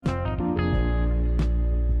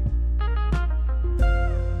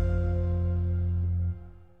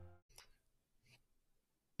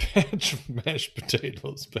batch of mashed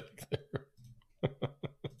potatoes back there.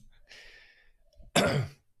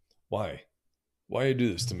 Why? Why you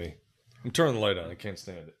do this to me? I'm turning the light on. I can't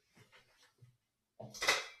stand it.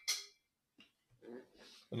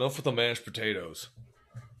 Enough with the mashed potatoes.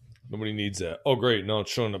 Nobody needs that. Oh, great. Now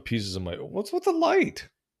it's showing up pieces of my... What's with the light?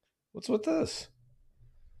 What's with this?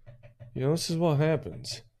 You know, this is what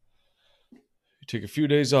happens. You take a few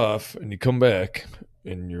days off and you come back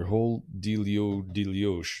and your whole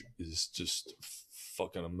dealiosh is just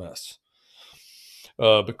fucking a mess.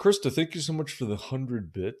 But Krista, thank you so much for the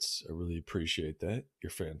 100 bits. I really appreciate that. You're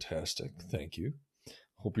fantastic. Thank you.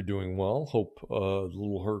 Hope you're doing well. Hope the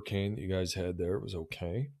little hurricane that you guys had there was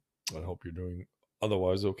okay. I hope you're doing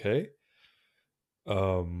otherwise okay.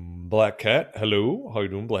 Black Cat, hello. How you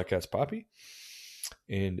doing, Black Cat's Poppy?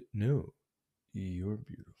 And no, you're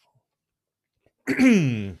beautiful.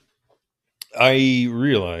 I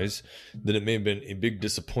realize that it may have been a big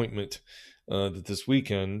disappointment that this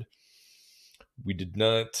weekend we did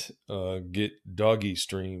not get doggy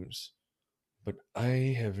streams, but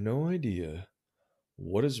I have no idea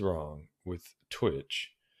what is wrong with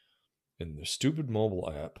Twitch and the stupid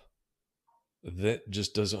mobile app that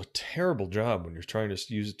just does a terrible job when you're trying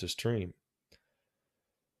to use it to stream.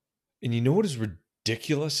 And you know what is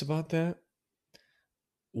ridiculous about that?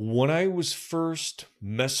 When I was first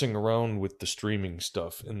messing around with the streaming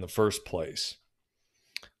stuff in the first place,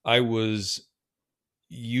 I was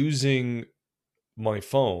using my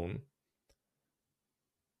phone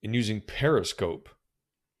and using Periscope.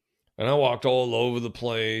 And I walked all over the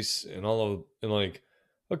place and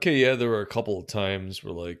okay, yeah, there were a couple of times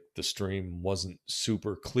where like the stream wasn't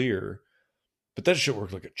super clear, but that shit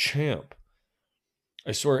worked like a champ.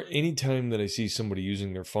 I swear, anytime that I see somebody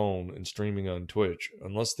using their phone and streaming on Twitch,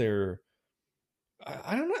 unless they're,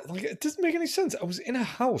 I don't know, like it doesn't make any sense. I was in a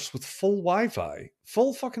house with full Wi-Fi,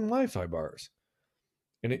 full fucking Wi-Fi bars,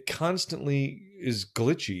 and it constantly is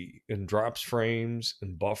glitchy and drops frames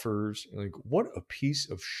and buffers. Like, what a piece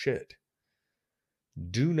of shit.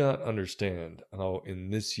 Do not understand how in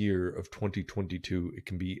this year of 2022 it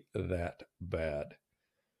can be that bad.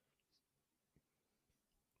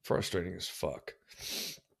 Frustrating as fuck.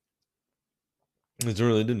 I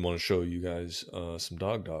really didn't want to show you guys some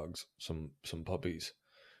dogs, some puppies,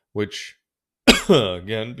 which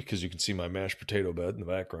again, because you can see my mashed potato bed in the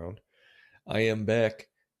background, I am back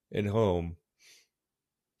at home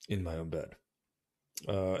in my own bed.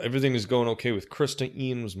 Everything is going okay with Krista.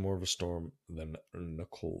 Ian was more of a storm than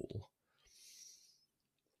Nicole.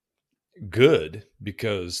 Good,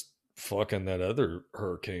 because fucking that other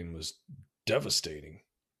hurricane was devastating.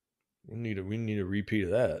 We need a repeat of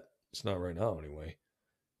that. It's not right now anyway.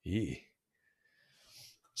 Yee.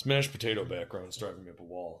 This mashed potato background's driving me up a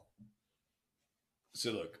wall. See,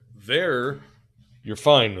 look, there you're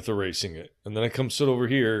fine with erasing it. And then I come sit over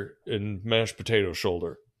here and mashed potato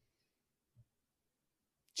shoulder.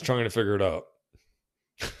 It's trying to figure it out.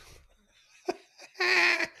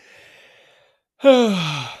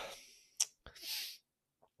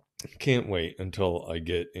 Can't wait until I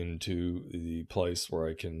get into the place where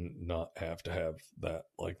I can not have to have that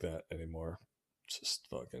like that anymore. Just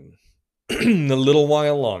fucking a little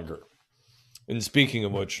while longer. And speaking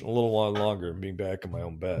of which, a little while longer and being back in my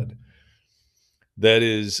own bed. That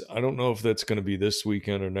is, I don't know if that's going to be this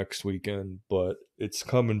weekend or next weekend, but it's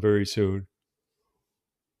coming very soon.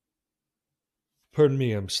 Pardon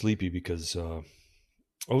me, I'm sleepy because I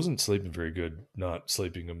wasn't sleeping very good, not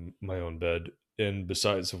sleeping in my own bed. And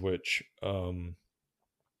besides of which, the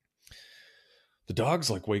dogs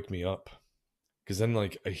like wake me up because then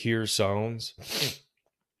like I hear sounds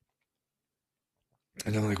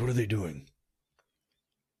and I'm like, what are they doing?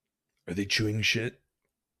 Are they chewing shit?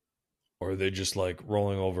 Or are they just like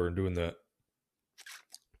rolling over and doing that?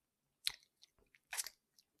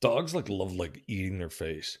 Dogs like love like eating their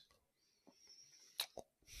face.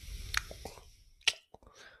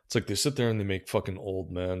 It's like they sit there and they make fucking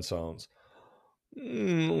old man sounds.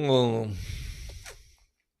 Well,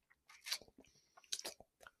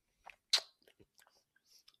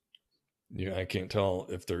 yeah, I can't tell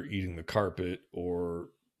if they're eating the carpet or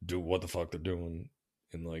do what the fuck they're doing.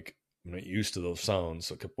 And like, I'm not used to those sounds,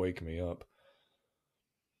 so it kept waking me up.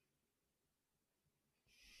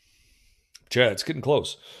 Chad, it's getting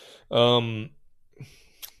close.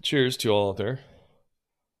 Cheers to you all out there.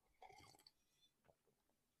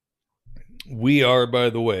 We are, by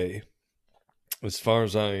the way, as far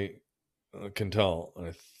as I can tell,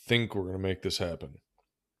 I think we're going to make this happen.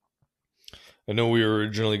 I know we were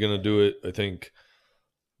originally going to do it, I think,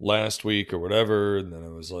 last week or whatever, and then I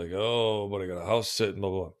was like, oh, but I got a house sit and blah,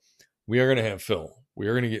 blah, blah. We are going to have Phil. We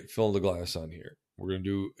are going to get Phil the Glass on here. We're going to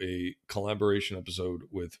do a collaboration episode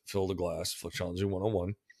with Phil the Glass, Flexology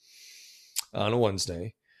 101, on a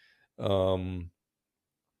Wednesday.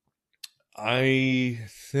 I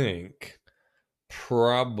think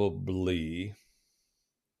probably,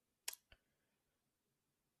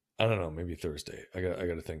 I don't know, maybe Thursday. I got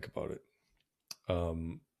to think about it.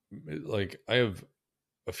 Like, I have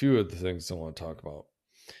a few of the things I want to talk about.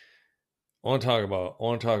 I want to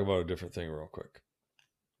talk about a different thing real quick.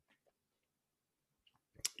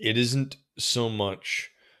 It isn't so much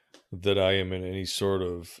that I am in any sort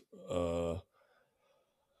of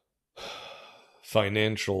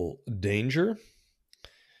financial danger,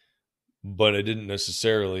 but I didn't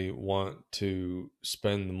necessarily want to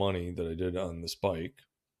spend the money that I did on this bike,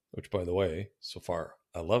 which, by the way, so far,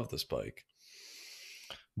 I love this bike.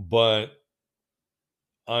 But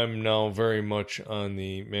I'm now very much on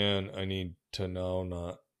the, man, I need to now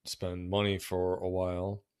not spend money for a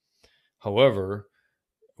while. However,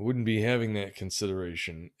 I wouldn't be having that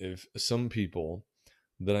consideration if some people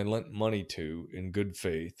that I lent money to in good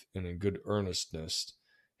faith and in good earnestness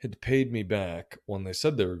had paid me back when they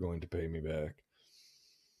said they were going to pay me back.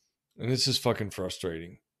 And this is fucking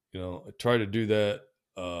frustrating. I try to do that,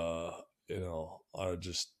 out of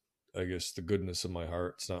just, I guess, the goodness of my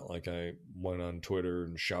heart. It's not like I went on Twitter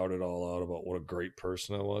and shouted all out about what a great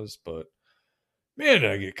person I was, but man,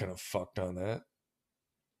 I get kind of fucked on that.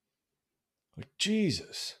 Like,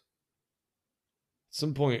 Jesus. At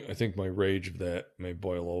some point, I think my rage of that may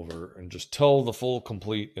boil over and just tell the full,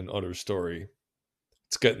 complete, and utter story.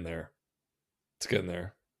 It's getting there.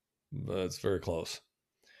 But it's very close.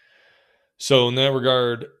 So in that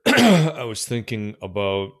regard, I was thinking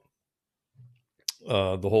about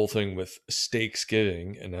the whole thing with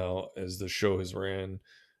Steaksgiving, and how, as the show has ran,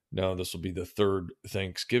 now this will be the third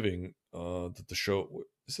Thanksgiving that the show,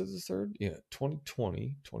 is it the third? Yeah,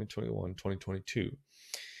 2020, 2021, 2022.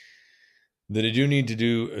 That I do need to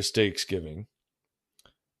do a Steaksgiving.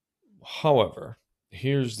 However,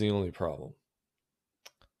 here's the only problem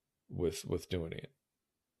with doing it.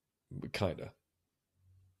 Kinda.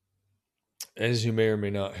 As you may or may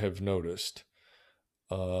not have noticed,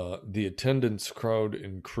 the attendance, crowd,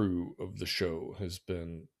 and crew of the show has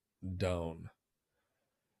been down.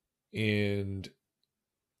 And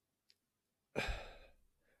it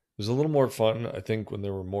was a little more fun, I think, when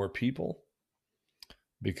there were more people.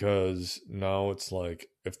 Because now it's like,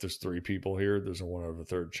 if there's 3 people here, there's a 1 out of a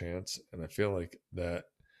third chance. And I feel like that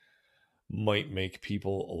might make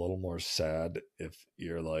people a little more sad if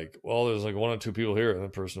you're like, well, there's like 1 or 2 people here and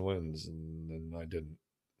that person wins, and then I didn't.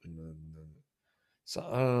 So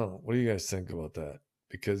I don't know. What do you guys think about that?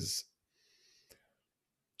 Because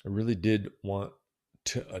I really did want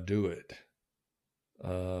to do it.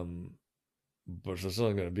 But if there's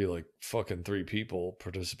only going to be like fucking 3 people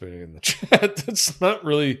participating in the chat, that's not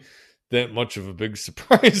really that much of a big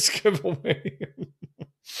surprise giveaway.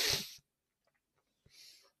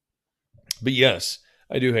 But yes,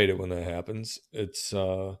 I do hate it when that happens. It's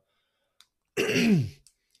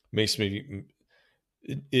makes me,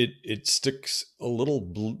 it sticks a little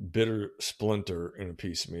bitter splinter in a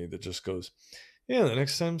piece of me that just goes, yeah, the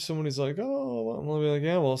next time somebody's like, oh, I'm gonna be like,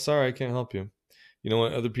 yeah, well, sorry, I can't help you. You know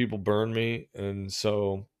what? Other people burn me, and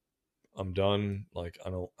so I'm done. Like,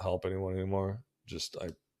 I don't help anyone anymore.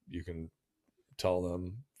 You can tell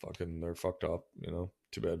them fucking they're fucked up,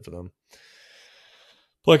 too bad for them.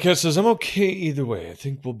 Blackhead says, I'm okay either way. I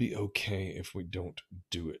think we'll be okay if we don't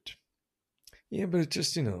do it. Yeah, but it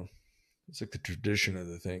just, it's like the tradition of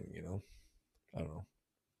the thing, I don't know.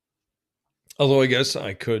 Although I guess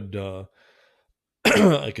I could,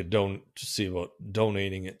 I could see about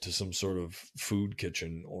donating it to some sort of food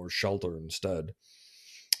kitchen or shelter instead.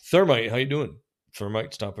 Thermite, how you doing?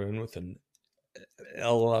 Thermite stopping in with an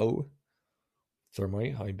hello.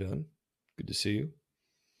 Thermite, how you been? Good to see you.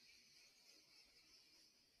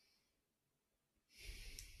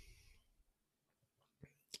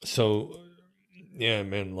 So, yeah,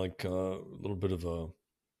 man, like a little bit of I'll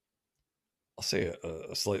say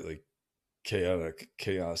a slightly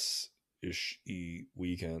chaos-ish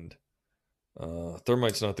weekend.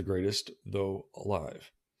 Thermite's not the greatest, though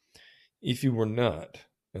alive. If you were not,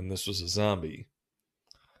 and this was a zombie,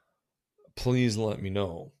 please let me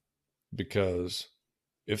know. Because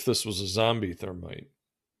if this was a zombie Thermite,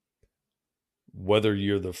 whether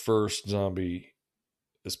you're the first zombie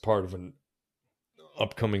as part of an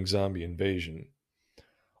upcoming zombie invasion,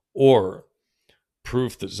 or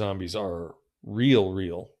proof that zombies are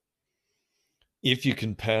real, if you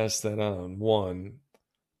can pass that on, 1,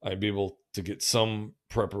 I'd be able to get some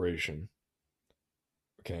preparation,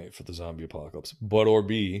 okay, for the zombie apocalypse. But or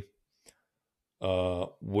B,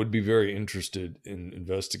 would be very interested in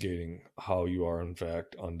investigating how you are in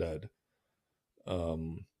fact undead.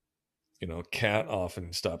 Um, Cat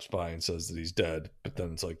often stops by and says that he's dead, but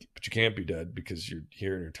then it's like, but you can't be dead because you're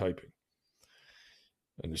here and you're typing.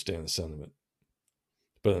 I understand the sentiment,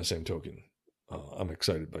 but on the same token, I'm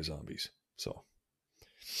excited by zombies. So,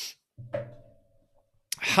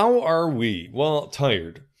 how are we? Well,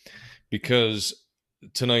 tired because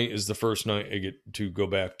tonight is the first night I get to go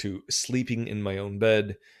back to sleeping in my own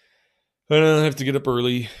bed. I don't have to get up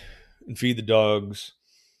early and feed the dogs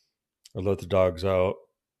or let the dogs out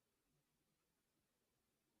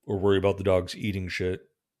or worry about the dogs eating shit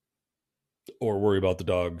or worry about the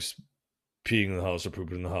dogs peeing in the house or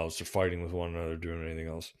pooping in the house or fighting with one another, doing anything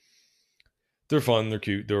else. They're fun, they're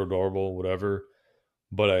cute, they're adorable, whatever.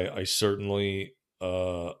 But I certainly,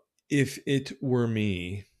 if it were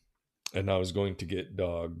me and I was going to get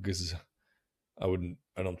dogs, I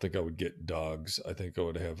don't think I would get dogs. I think I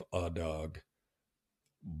would have a dog.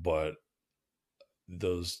 But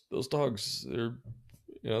those dogs, they're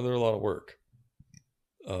a lot of work.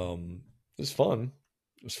 It's fun.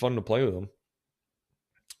 It's fun to play with them.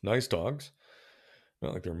 Nice dogs.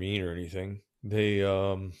 Not like they're mean or anything.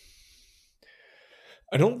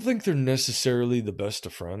 I don't think they're necessarily the best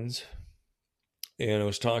of friends. And I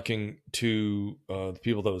was talking to the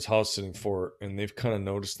people that I was house sitting for, and they've kind of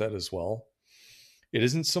noticed that as well. It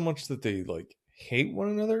isn't so much that they like hate one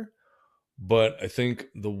another, but I think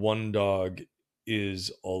the one dog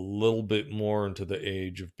is a little bit more into the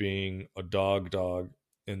age of being a dog,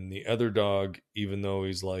 and the other dog, even though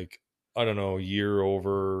he's like, I don't know, a year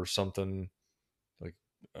over or something, like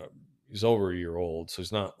he's over a year old, so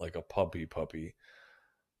he's not like a puppy,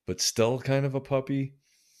 but still kind of a puppy.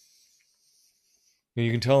 And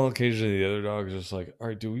you can tell occasionally the other dog is just like, all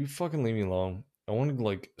right, dude, will you fucking leave me alone? I want to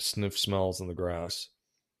like sniff smells in the grass.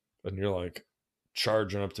 And you're like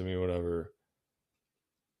charging up to me, whatever.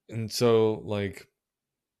 And so, like,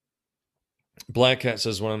 Black Cat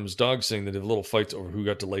says when I was dog sitting, they have little fights over who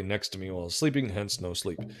got to lay next to me while I was sleeping, hence no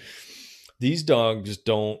sleep. These dogs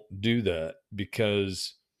don't do that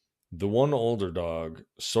because the one older dog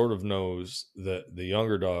sort of knows that the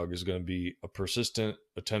younger dog is going to be a persistent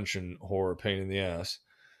attention whore, pain in the ass.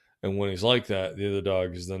 And when he's like that, the other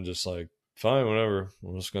dog is then just like, fine, whatever.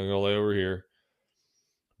 I'm just going to go lay over here.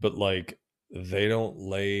 But like, they don't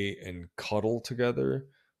lay and cuddle together.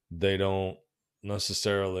 They don't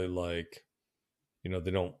necessarily like,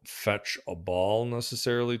 they don't fetch a ball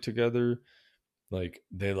necessarily together. Like,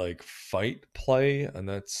 they like fight play, and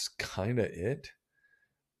that's kind of it.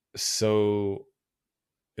 So,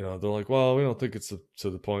 they're like, well, we don't think it's to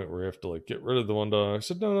the point where we have to like get rid of the one dog. I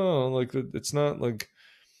said, no, like it's not like,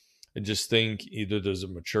 I just think either there's a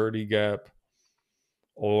maturity gap,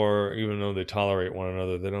 or even though they tolerate one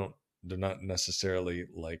another, they're not necessarily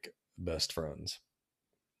like best friends.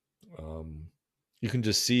 You can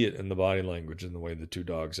just see it in the body language and the way the two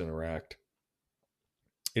dogs interact.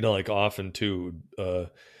 Like often too, if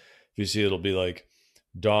you see, it'll be like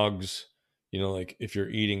dogs, like if you're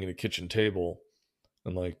eating at a kitchen table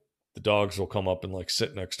and like the dogs will come up and like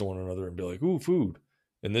sit next to one another and be like, ooh, food.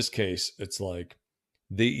 In this case, it's like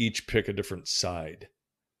they each pick a different side.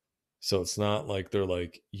 So it's not like they're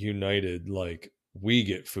like united, like we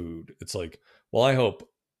get food. It's like, well, I hope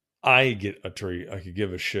I get a treat. I could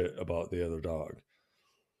give a shit about the other dog.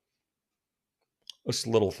 Just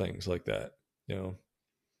little things like that,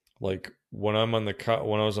 Like when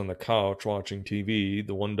when I was on the couch watching TV,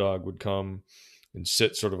 the one dog would come and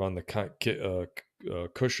sit sort of on the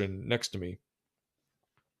cushion next to me.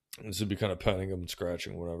 And this would be kind of petting him and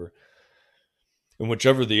scratching, whatever. And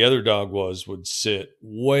whichever the other dog was would sit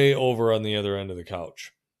way over on the other end of the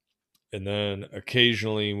couch. And then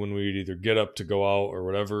occasionally when we'd either get up to go out or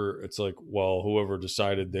whatever, it's like, well, whoever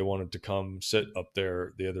decided they wanted to come sit up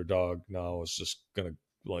there, the other dog now is just going to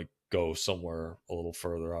like go somewhere a little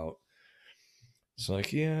further out. It's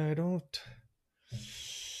like, yeah, I don't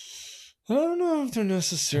know if they're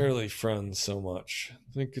necessarily friends so much.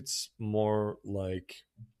 I think it's more like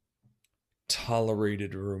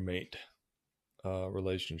tolerated roommate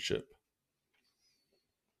relationship.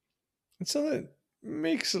 And so that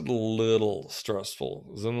makes it a little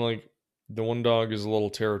stressful. Then, like, the one dog is a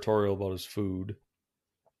little territorial about his food.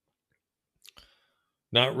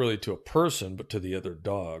 Not really to a person, but to the other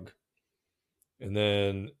dog. And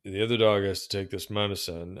then the other dog has to take this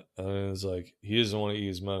medicine. And it's like, he doesn't want to eat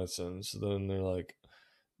his medicine. So then they're like,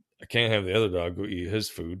 I can't have the other dog go eat his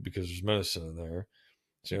food because there's medicine in there.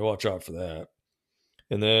 So you watch out for that.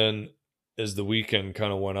 And then as the weekend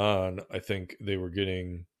kind of went on, I think they were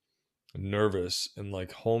getting nervous and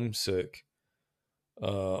like homesick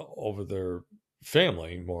over their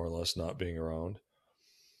family more or less not being around.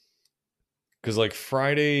 Because like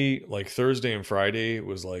Friday, like Thursday and Friday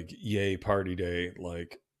was like yay party day,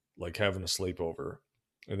 like having a sleepover.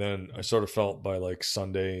 And then I sort of felt by like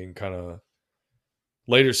Sunday and kind of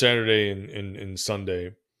later Saturday and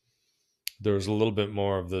Sunday, there was a little bit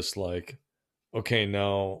more of this like, okay,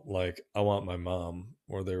 now like I want my mom,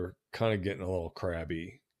 or they were kind of getting a little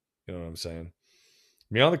crabby. You know what I'm saying?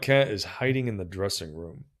 Meow the cat is hiding in the dressing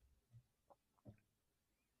room.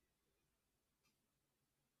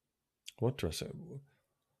 What dressing?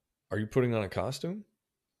 Are you putting on a costume?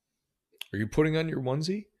 Are you putting on your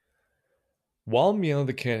onesie? While Meow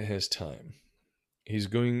the cat has time, he's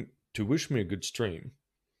going to wish me a good stream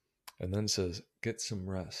and then says, get some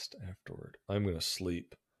rest afterward. I'm going to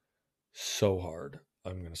sleep so hard.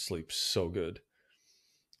 I'm going to sleep so good.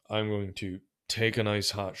 I'm going to take a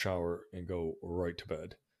nice hot shower and go right to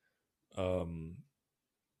bed. Um,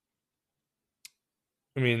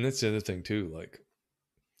 I mean, that's the other thing too. Like,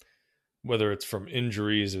 whether it's from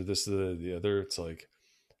injuries or this, or the other, it's like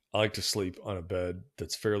I like to sleep on a bed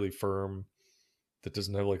that's fairly firm, that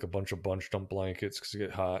doesn't have like a bunch of bunched up blankets because you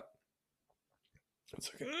get hot.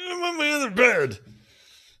 It's like, I'm on my other bed.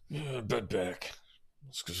 Yeah, bed back.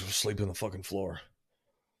 It's because we'll sleep on the fucking floor.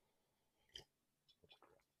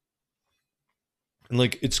 And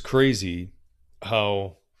like, it's crazy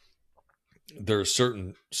how there are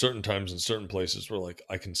certain times in certain places where like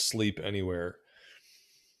I can sleep anywhere,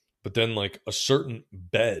 but then like a certain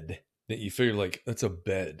bed that you figure like that's a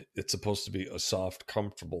bed. It's supposed to be a soft,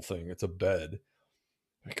 comfortable thing. It's a bed.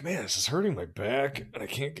 Like, man, this is hurting my back and I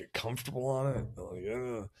can't get comfortable on it. Like,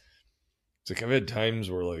 yeah. It's like I've had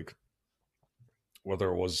times where like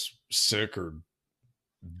whether it was sick or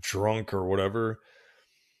drunk or whatever,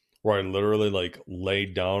 where I literally like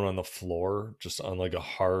laid down on the floor, just on like a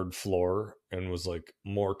hard floor, and was like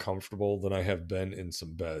more comfortable than I have been in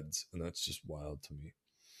some beds. And that's just wild to me.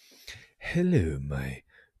 Hello, my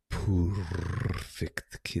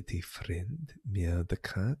perfect kitty friend, Meow the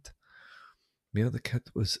cat. Meow the cat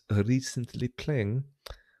was recently playing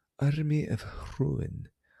Army of Ruin.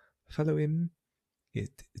 Follow him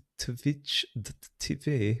at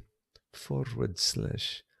twitch.tv/Meow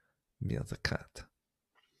the cat.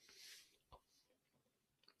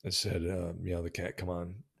 I said, Meow the cat, come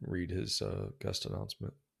on, read his guest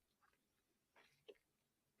announcement.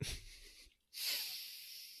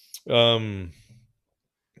 So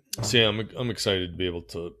yeah, I'm excited to be able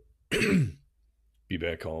to be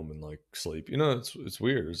back home and like sleep. You know, it's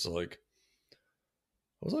weird. It's like it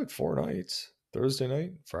was like 4 nights: Thursday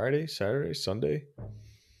night, Friday, Saturday, Sunday,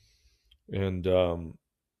 and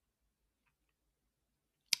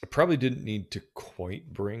I probably didn't need to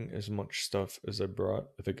quite bring as much stuff as I brought.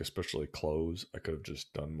 I think especially clothes. I could have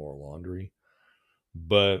just done more laundry,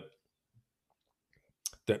 but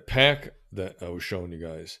that pack that I was showing you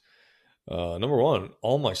guys. Number one,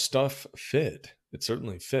 all my stuff fit. It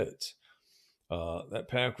certainly fits. That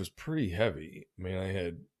pack was pretty heavy. I mean, I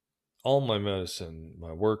had all my medicine,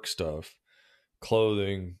 my work stuff,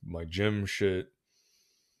 clothing, my gym shit.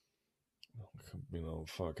 You know,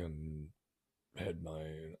 fucking had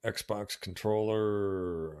my Xbox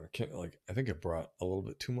controller. I think I brought a little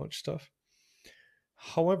bit too much stuff.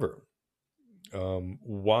 However,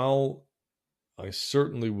 while I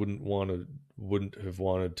certainly wouldn't have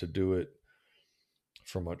wanted to do it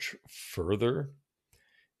for much further,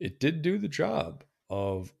 it did do the job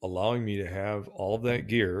of allowing me to have all of that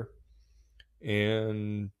gear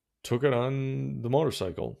and took it on the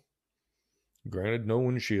motorcycle. Granted, no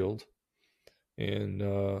windshield. And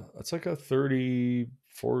it's like a 30-40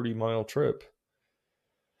 mile trip.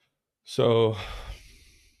 So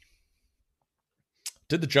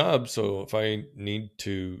did the job. So if I need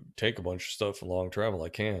to take a bunch of stuff for long travel, I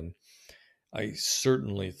can. I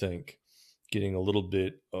certainly think getting a little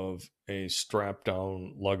bit of a strap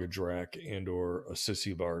down luggage rack and or a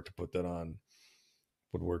sissy bar to put that on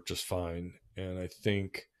would work just fine. And I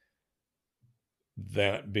think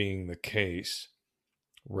that being the case,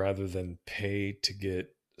 rather than pay to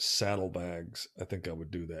get saddlebags, I think I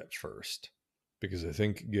would do that first. Because I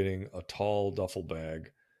think getting a tall duffel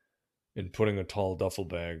bag and putting a tall duffel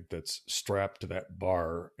bag that's strapped to that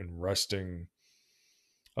bar and resting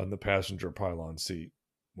on the passenger pylon seat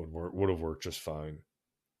would have worked just fine.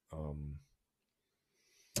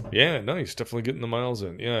 Yeah, nice. Definitely getting the miles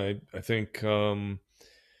in. Yeah, I think I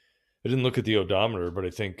didn't look at the odometer, but I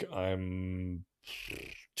think I'm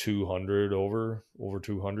 200 over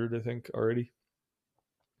 200, I think already.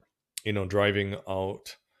 You know, driving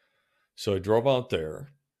out. So I drove out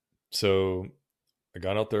there. So I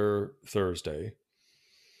got out there Thursday.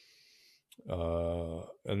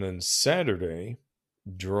 And then Saturday,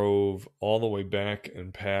 drove all the way back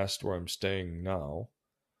and past where I'm staying now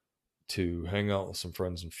to hang out with some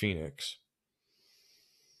friends in Phoenix.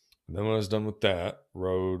 And then when I was done with that,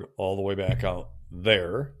 rode all the way back out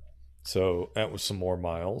there. So that was some more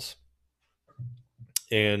miles.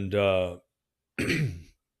 And so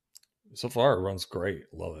far it runs great.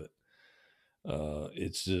 Love it.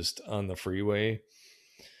 It's just on the freeway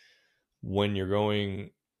when you're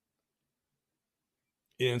going.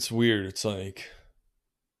 It's weird. It's like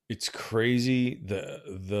it's crazy.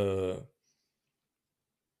 The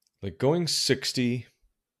like going 60,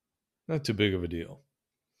 not too big of a deal.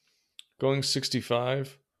 Going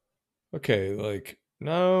 65, okay, like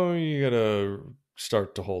now you gotta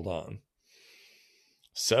start to hold on.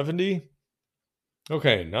 70,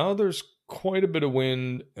 okay, now there's quite a bit of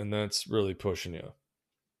wind and that's really pushing you.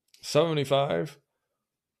 75,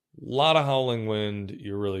 a lot of howling wind,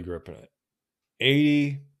 you're really gripping it.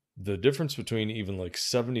 80, the difference between even like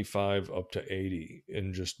 75 up to 80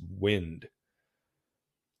 in just wind,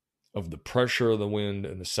 of the pressure of the wind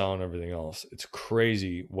and the sound and everything else, it's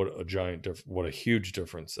crazy what a huge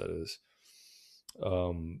difference that is.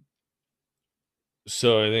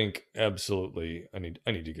 So I think absolutely I need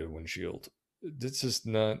to get a windshield. It's just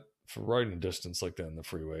not, for riding a distance like that in the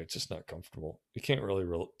freeway, it's just not comfortable. You can't really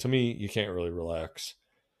to me, you can't really relax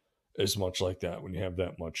as much like that when you have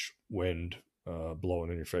that much wind blowing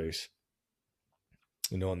in your face.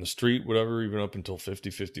 On the street, whatever, even up until 50,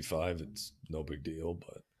 55, it's no big deal,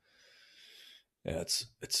 but yeah,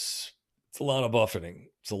 it's a lot of buffeting.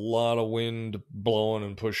 It's a lot of wind blowing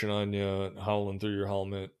and pushing on you, and howling through your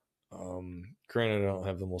helmet. Granted, I don't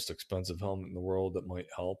have the most expensive helmet in the world that might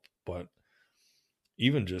help, but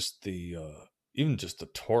even just the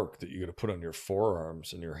torque that you got to put on your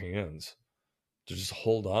forearms and your hands to just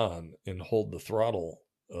hold on and hold the throttle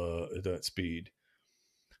at that speed,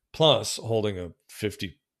 plus holding a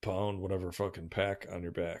 50-pound whatever fucking pack on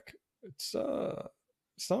your back. It's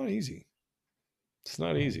not easy. It's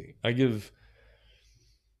not easy. I give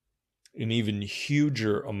an even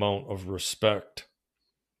huger amount of respect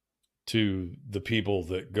to the people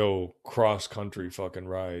that go cross country fucking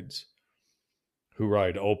rides, who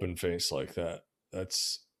ride open face like that.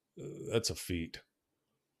 That's a feat.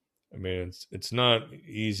 I mean, it's not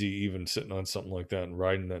easy even sitting on something like that and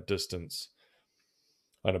riding that distance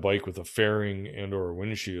on a bike with a fairing and or a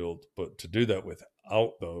windshield, but to do that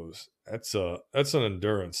without those, that's an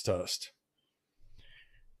endurance test.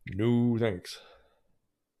 No thanks.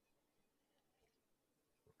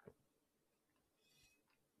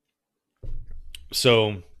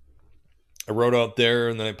 So I rode out there,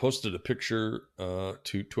 and then I posted a picture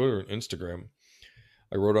to Twitter and Instagram.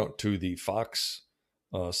 I rode out to the Fox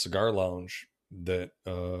Cigar Lounge that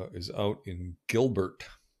is out in Gilbert,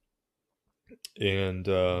 and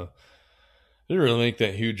didn't really make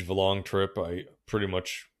that huge of a long trip. I pretty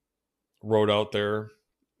much rode out there,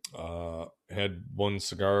 had one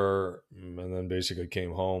cigar, and then basically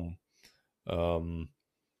came home.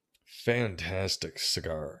 Fantastic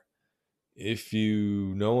cigar. If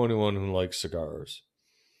you know anyone who likes cigars,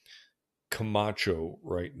 Camacho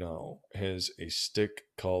right now has a stick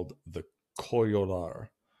called the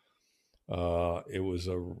Coyolar. It was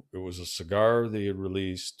a cigar they had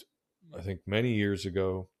released, I think, many years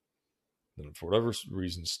ago, and for whatever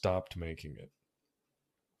reason stopped making it.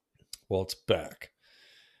 Well, it's back.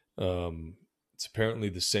 It's apparently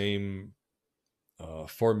the same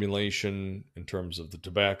formulation in terms of the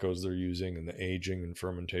tobaccos they're using and the aging and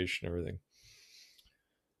fermentation, everything.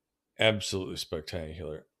 Absolutely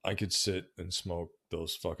spectacular. I could sit and smoke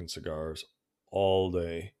those fucking cigars all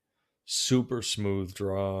day. Super smooth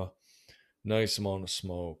draw, nice amount of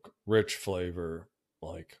smoke, rich flavor,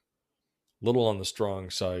 like little on the strong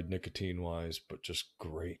side nicotine wise, but just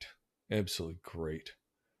great. Absolutely great.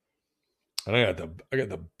 And I got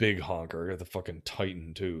the big honker. I got the fucking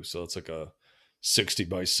Titan too. So it's like a 60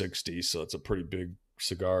 by 60. So it's a pretty big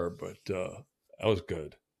cigar, but that was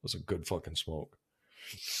good. It was a good fucking smoke.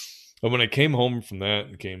 And when I came home from that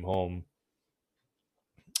and came home,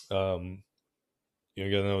 again,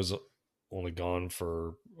 I was only gone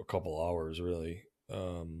for a couple hours, really.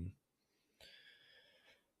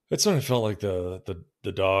 That's when I felt like the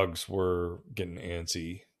dogs were getting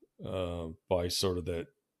antsy by sort of that,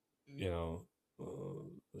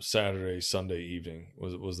 Saturday, Sunday evening.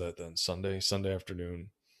 Was that then? Sunday afternoon.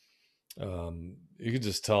 You could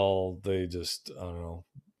just tell they just, I don't know,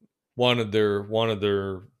 wanted their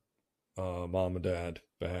mom and dad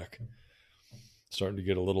back. Starting to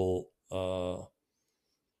get a little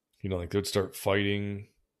like they'd start fighting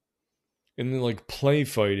and then like play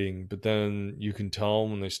fighting, but then you can tell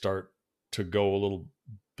when they start to go a little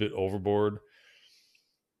bit overboard.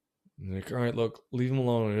 Like, all right, look, leave him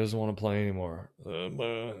alone. He doesn't want to play anymore.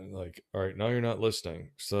 Like, all right, now you're not listening.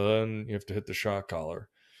 So then you have to hit the shock collar.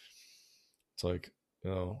 It's like,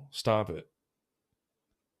 stop it.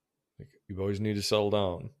 Like, you always need to settle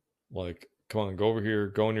down. Like, come on, go over here,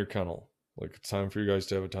 go in your kennel. Like, it's time for you guys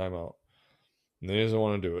to have a timeout. And then he doesn't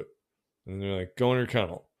want to do it. And then you're like, go in your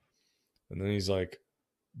kennel. And then he's like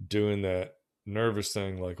doing that nervous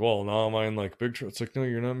thing, like, well, now am I in like big trouble? It's like, no,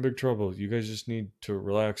 you're not in big trouble. You guys just need to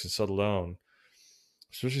relax and settle down.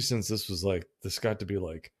 Especially since this got to be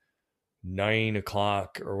like 9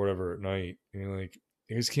 o'clock or whatever at night. Like,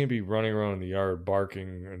 you guys can't be running around in the yard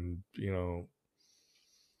barking and,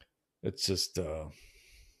 it's just,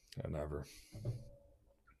 never.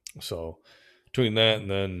 So between that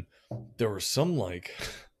and then there was some like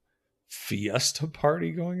fiesta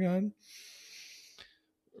party going on.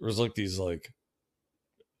 There was like these like,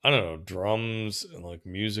 I don't know, drums and like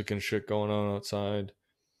music and shit going on outside.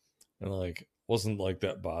 And like, wasn't like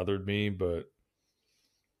that bothered me, but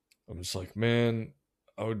I'm just like, man,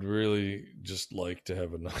 I would really just like to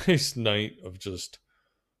have a nice night of just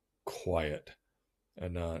quiet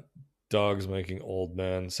and not dogs making old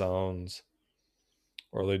man sounds.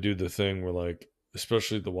 Or they do the thing where, like,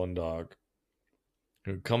 especially the one dog,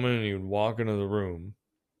 he would come in and he would walk into the room.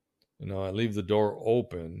 And now I leave the door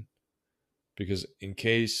open because in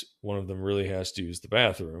case one of them really has to use the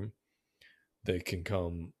bathroom, they can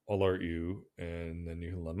come alert you and then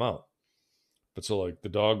you can let them out. But so, like, the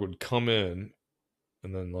dog would come in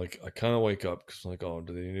and then, like, I kind of wake up because I'm like, oh,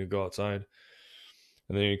 do they need to go outside?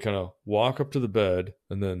 And then you kind of walk up to the bed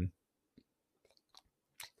and then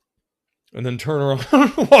turn around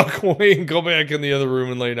and walk away and go back in the other room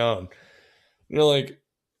and lay down. Like,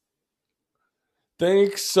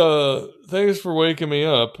 thanks for waking me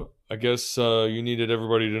up. I guess you needed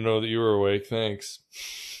everybody to know that you were awake. Thanks.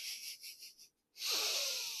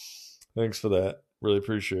 Thanks for that. Really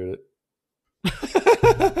appreciate it.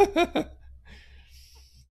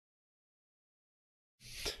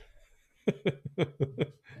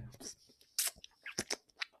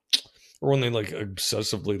 Or when they like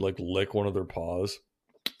obsessively like lick one of their paws.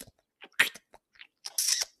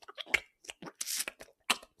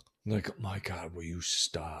 Like, my God, will you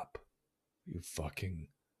stop? You fucking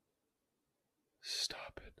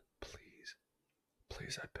stop it. Please.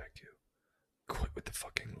 Please, I beg you. Quit with the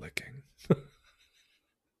fucking licking.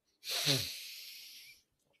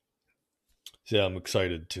 So yeah, I'm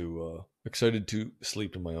excited to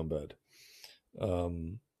sleep in my own bed.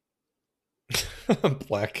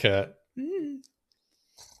 Black cat.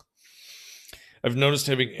 I've noticed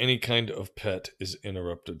having any kind of pet is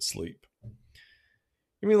interrupted sleep.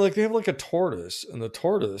 I mean, like, they have like a tortoise, and the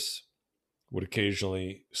tortoise would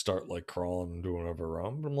occasionally start like crawling and doing whatever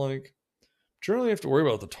around. But I'm like, generally have to worry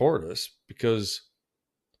about the tortoise because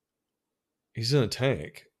he's in a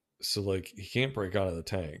tank. So like, he can't break out of the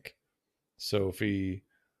tank. So if he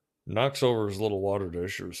knocks over his little water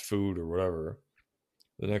dish or his food or whatever,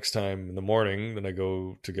 the next time in the morning, then I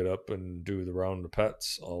go to get up and do the round of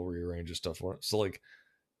pets, I'll rearrange his stuff for it. So like,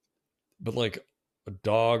 but like a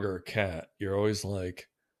dog or a cat, you're always like,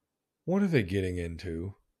 what are they getting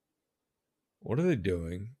into? What are they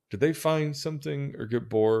doing? Did they find something or get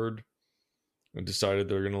bored and decided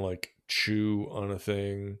they're going to like chew on a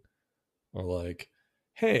thing? Or like,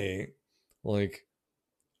 hey, like,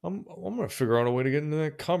 I'm going to figure out a way to get into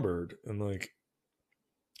that cupboard. And like,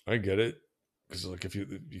 I get it. Because like, if you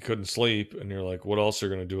couldn't sleep and you're like, what else are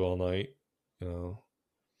you going to do all night? The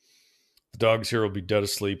dogs here will be dead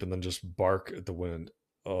asleep and then just bark at the wind.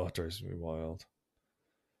 Oh, it drives me wild.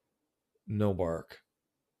 No bark.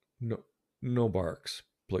 No barks,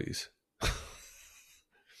 please.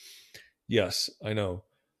 Yes, I know.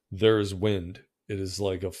 There is wind. It is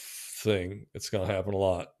like a thing. It's going to happen a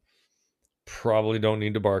lot. Probably don't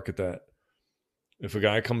need to bark at that. If a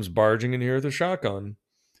guy comes barging in here with a shotgun,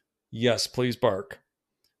 yes, please bark.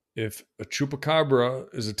 If a chupacabra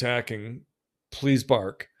is attacking, please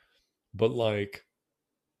bark. But like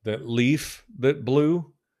that leaf that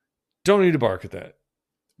blew, don't need to bark at that.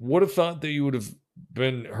 Would have thought that you would have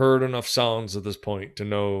been heard enough sounds at this point to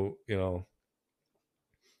know,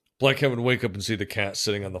 Black Kevin would wake up and see the cat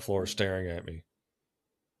sitting on the floor staring at me.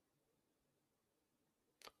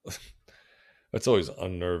 That's always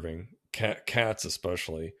unnerving. Cats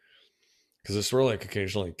especially. Because I swear, like,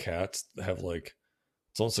 occasionally cats have, like,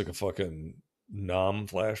 it's almost like a fucking Nom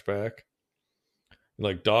flashback.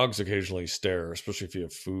 Like, dogs occasionally stare, especially if you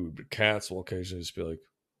have food. But cats will occasionally just be like,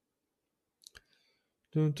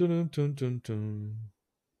 dun, dun, dun, dun, dun, dun.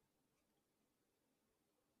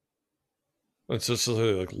 It's just so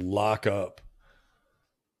they like lock up.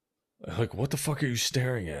 Like, what the fuck are you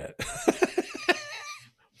staring at?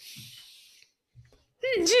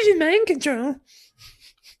 It's using mind control.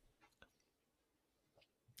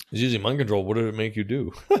 It's using mind control. What did it make you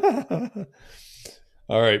do?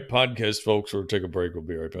 All right, podcast folks, we'll take a break. We'll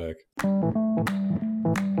be right back.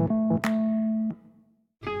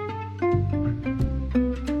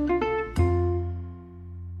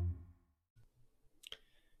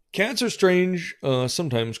 Cats are strange,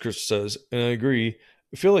 sometimes, Chris says, and I agree.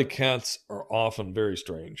 I feel like cats are often very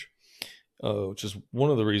strange, which is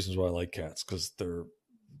one of the reasons why I like cats, because they're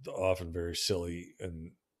often very silly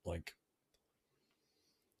and like,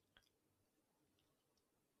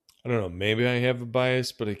 I don't know, maybe I have a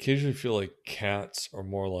bias, but I occasionally feel like cats are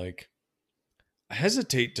more like, I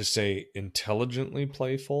hesitate to say intelligently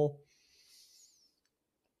playful,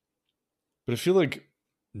 but I feel like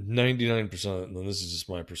 99%, and this is just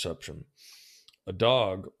my perception, a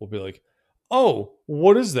dog will be like, oh,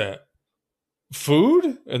 what is that?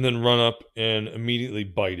 Food? And then run up and immediately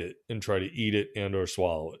bite it and try to eat it and or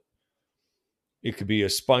swallow it. It could be a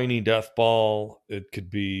spiny death ball. It could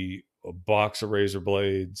be a box of razor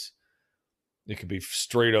blades. It could be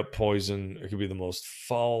straight up poison. It could be the most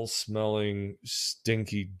foul smelling,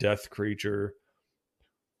 stinky death creature.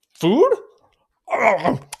 Food?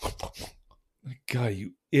 God,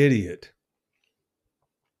 you idiot.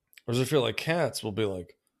 Or does it feel like cats will be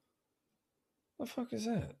like, what the fuck is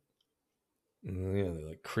that? And then, yeah, they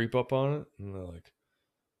like creep up on it and they're like,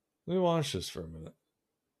 let me watch this for a minute.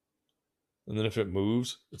 And then if it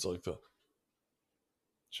moves, it's like the,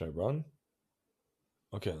 should I run?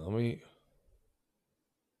 Okay, okay,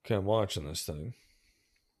 I'm watching this thing.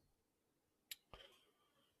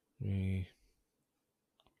 Let me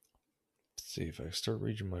see if I start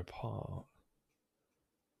reaching my paw.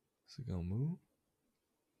 Is it gonna move?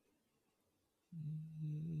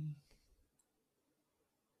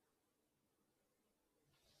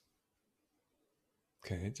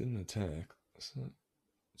 Okay, it didn't attack. Let's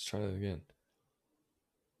try that again.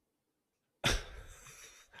 I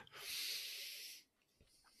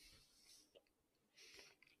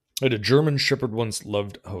had a German Shepherd once,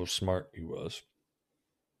 loved how smart he was.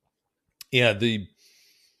 Yeah, the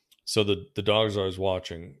dogs I was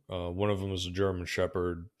watching, one of them was a German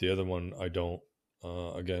Shepherd. The other one I don't,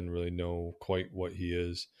 again, really know quite what he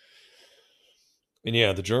is. And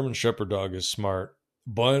yeah, the German Shepherd dog is smart,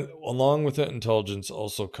 but along with that intelligence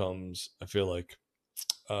also comes, I feel like,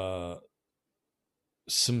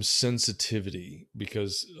 some sensitivity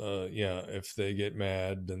because, yeah, if they get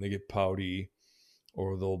mad, then they get pouty,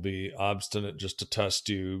 or they'll be obstinate just to test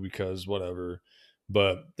you because whatever.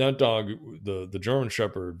 But that dog, the German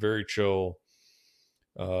Shepherd, very chill.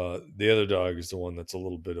 The other dog is the one that's a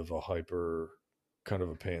little bit of a hyper, kind of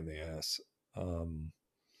a pain in the ass.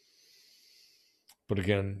 But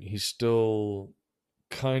again, he's still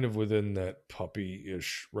kind of within that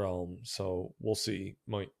puppy-ish realm, so we'll see.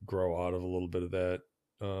 Might grow out of a little bit of that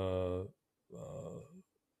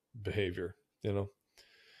behavior, you know.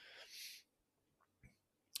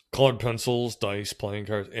 Colored pencils, dice, playing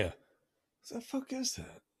cards. Yeah. What the fuck is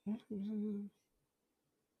that?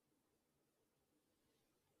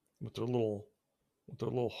 With their little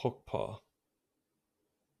hook paw.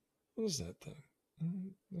 What is that thing?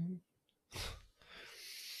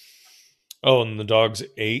 Oh, and the dog's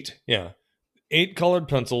 8. Yeah. 8 colored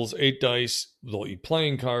pencils, 8 dice. They'll eat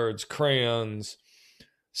playing cards, crayons,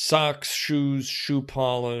 socks, shoes, shoe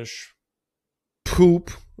polish,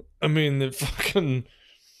 poop. I mean, they're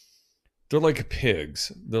like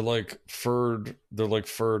pigs. They're like furred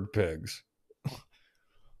pigs.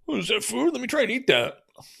 What is that food? Let me try and eat that.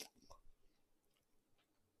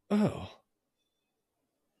 Oh.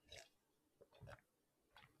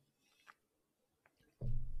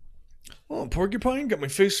 Oh, porcupine, got my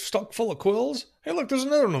face stuck full of quills. Hey, look, there's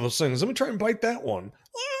another one of those things. Let me try and bite that one.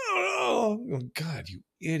 Oh, God, you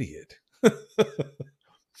idiot.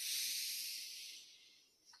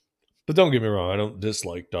 But don't get me wrong, I don't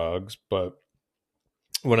dislike dogs, but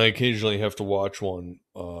when I occasionally have to watch one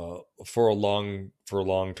for a long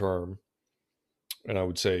term, and I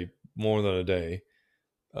would say more than a day,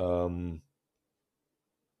 while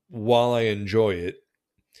I enjoy it,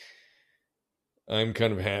 I'm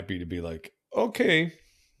kind of happy to be like, okay,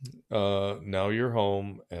 now you're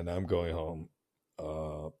home and I'm going home.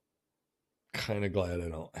 Kind of glad I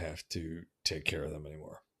don't have to take care of them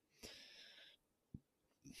anymore.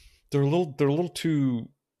 They're a little too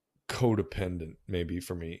codependent maybe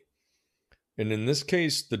for me. And in this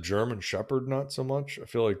case, the German Shepherd, not so much. I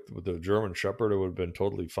feel like with the German Shepherd, it would have been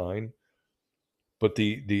totally fine. But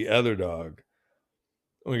the other dog,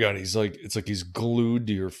 Oh my God, it's like he's glued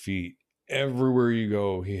to your feet. Everywhere you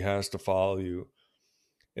go, he has to follow you.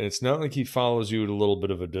 And it's not like he follows you at a little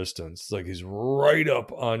bit of a distance. It's like he's right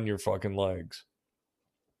up on your fucking legs.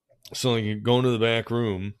 So like you go into the back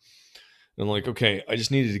room and like, okay, I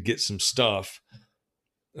just needed to get some stuff.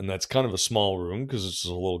 And that's kind of a small room because it's just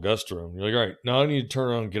a little guest room. You're like, all right, now I need to turn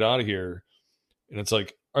around and get out of here. And it's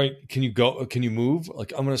like, all right, can you go? Can you move?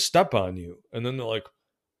 Like, I'm going to step on you. And then they're like, are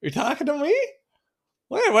you talking to me?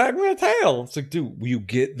 Wait, wag me a tail. It's like, dude, will you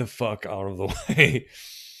get the fuck out of the way?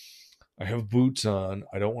 I have boots on.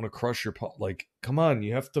 I don't want to crush your paw. Like, come on,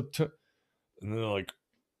 you have to. And then they're like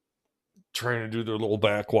trying to do their little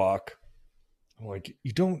back walk. I'm like,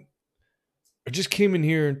 you don't. I just came in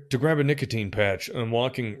here to grab a nicotine patch, and I'm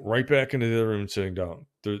walking right back into the other room, sitting down.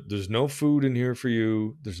 There's no food in here for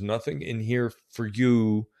you. There's nothing in here for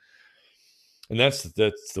you. And that's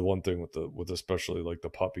the one thing with especially like the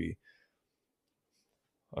puppy.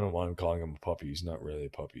 I don't mind calling him a puppy. He's not really a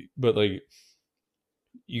puppy, but like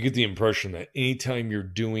you get the impression that anytime you're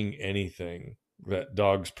doing anything, that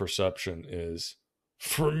dog's perception is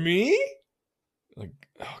for me. Like,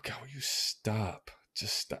 oh God, will you stop?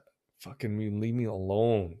 Just stop. Fucking leave me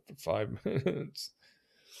alone for 5 minutes.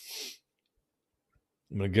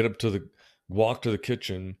 I'm gonna get up to walk to the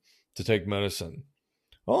kitchen to take medicine.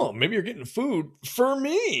 Oh, maybe you're getting food for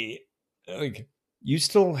me. Like, you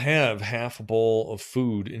still have half a bowl of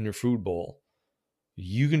food in your food bowl.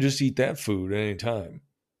 You can just eat that food at any time.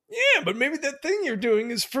 Yeah, but maybe that thing you're doing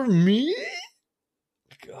is for me.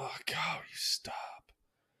 Like, oh God, you stop.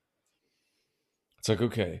 It's like,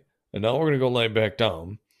 okay, and now we're gonna go lay back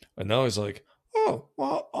down. And now he's like, oh,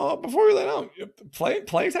 well, before we lay down,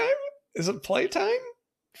 playtime? Is it playtime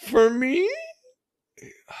for me?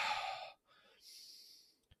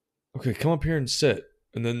 Okay, come up here and sit.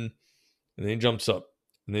 And then he jumps up.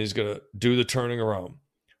 And then he's going to do the turning around.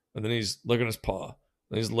 And then he's licking his paw. And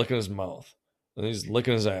then he's licking his mouth. And then he's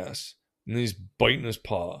licking his ass. And then he's biting his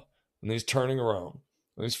paw. And then he's turning around.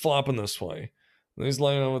 And he's flopping this way. And then he's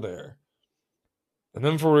laying over there. And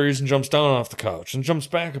then for a reason jumps down off the couch and jumps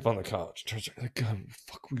back up on the couch. Turns out, like, God,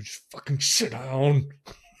 fuck, we just fucking sit down.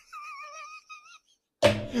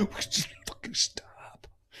 We just fucking stop.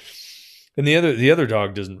 And the other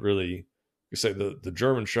dog doesn't really, you say the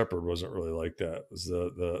German Shepherd wasn't really like that. It was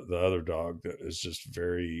the other dog that is just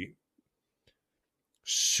very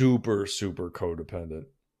super codependent.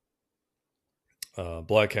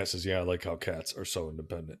 Black Cat says, yeah, I like how cats are so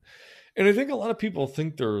independent. And I think a lot of people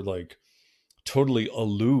think they're like totally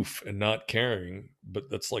aloof and not caring,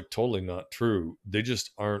 but that's like totally not true. They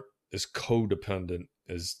just aren't as codependent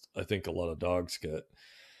as I think a lot of dogs get.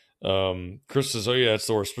 Chris says, oh yeah, it's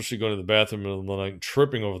the worst, especially going to the bathroom in the middle of the night and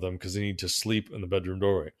tripping over them because they need to sleep in the bedroom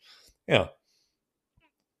doorway. Yeah.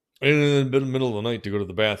 And in the middle of the night to go to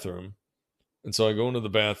the bathroom. And so I go into the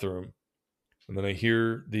bathroom and then I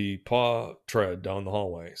hear the paw tread down the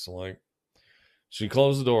hallway. So you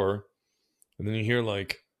close the door and then you hear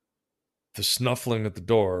like the snuffling at the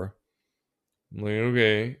door. I'm like,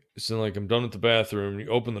 okay. So like I'm done at the bathroom. You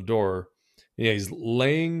open the door. Yeah, he's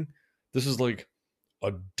laying. This is like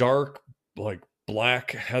a dark, like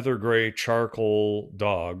black heather gray charcoal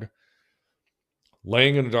dog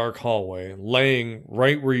laying in a dark hallway, laying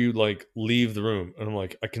right where you like leave the room. And I'm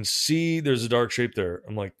like, I can see there's a dark shape there.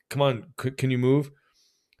 I'm like, come on, can you move?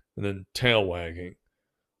 And then tail wagging.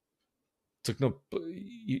 It's like, no,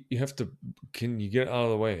 you have to, can you get out of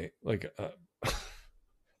the way? Like,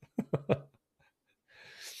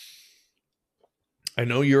 I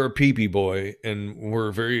know you're a pee-pee boy and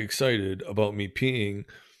we're very excited about me peeing,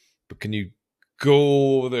 but can you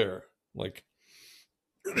go over there? Like,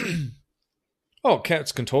 oh,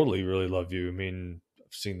 cats can totally really love you. I mean,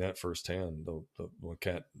 I've seen that firsthand. The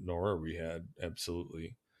cat Nora we had,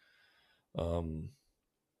 absolutely. Oh,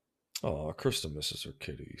 Krista misses her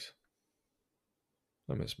kitties.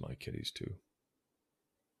 I miss my kitties too.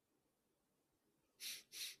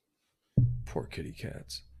 Poor kitty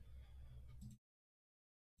cats.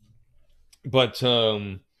 But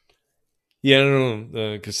yeah, I don't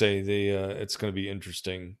know. Could say it's going to be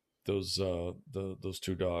interesting. Those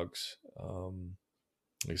two dogs.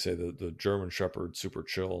 Like I say, the German Shepherd, super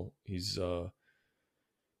chill. He's a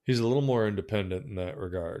little more independent in that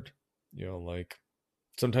regard. You know, like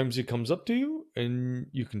sometimes he comes up to you and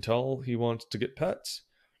you can tell he wants to get pets.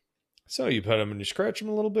 So you pet him and you scratch him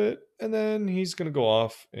a little bit, and then he's going to go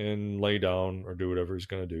off and lay down or do whatever he's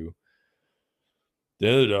going to do.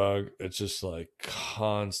 The other dog, it's just like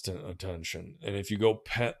constant attention. And if you go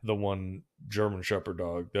pet the one German Shepherd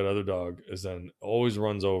dog, that other dog is then always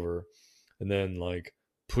runs over and then like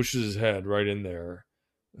pushes his head right in there.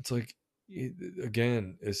 It's like,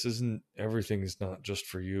 again, this isn't, everything is not just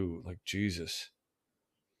for you. Like, Jesus.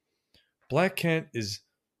 Black Cat is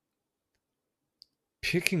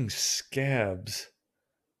picking scabs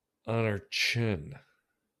on her chin.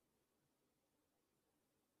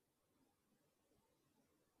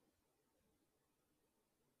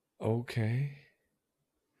 Okay.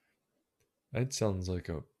 That sounds like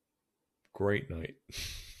a great night.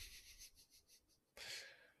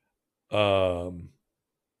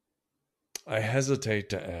 I hesitate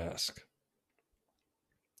to ask,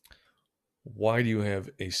 why do you have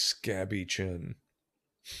a scabby chin?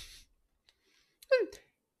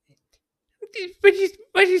 What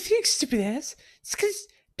do you think, stupid ass?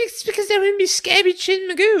 It's because I want to be Scabby Chin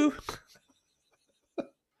Magoo.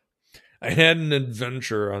 I had an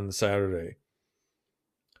adventure on Saturday.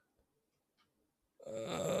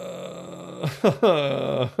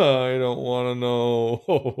 I don't want to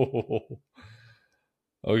know.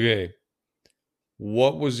 Okay.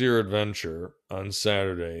 What was your adventure on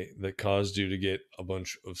Saturday that caused you to get a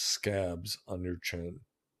bunch of scabs on your chin?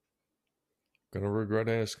 Gonna regret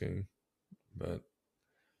asking, but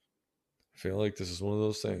I feel like this is one of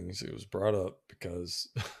those things. It was brought up because.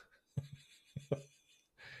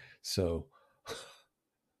 So. I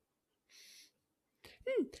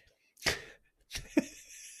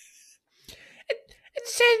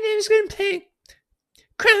decided I was going to play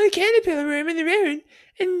Crawl the Caterpillar where I'm in the road,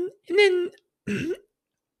 and then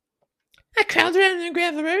I crawled around on the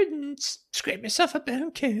gravel road and scraped myself up. I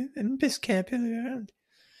don't care. I'm best caterpillar around.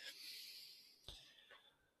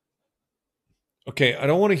 Okay, I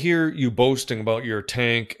don't want to hear you boasting about your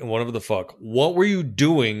tank and whatever the fuck. What were you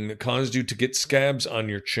doing that caused you to get scabs on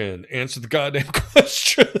your chin? Answer the goddamn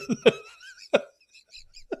question.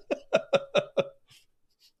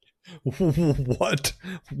 What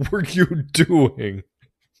were you doing?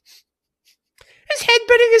 I was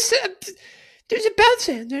headbutting there's a belt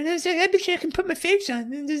sander, and I was like, I bet you I can put my face on,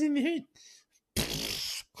 and it doesn't even hurt.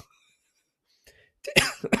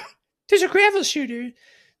 There's a gravel shooter.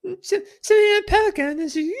 Something on a pelican, and I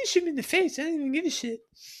was like, you shoot me in the face. I don't even give a shit.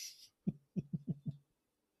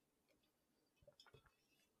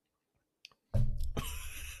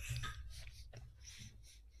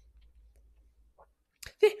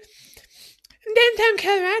 In downtown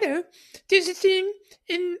Colorado, there's a thing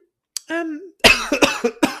in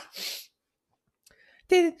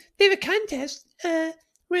they have a contest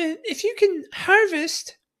where if you can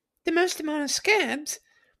harvest the most amount of scabs,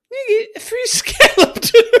 you get a free scallop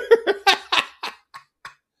dinner.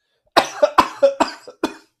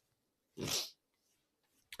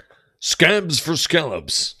 Scabs for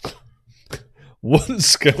scallops. 1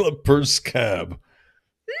 scallop per scab.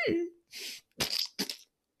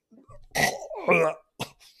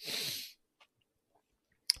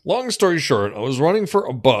 Long story short, I was running for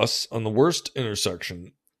a bus on the worst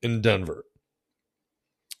intersection in Denver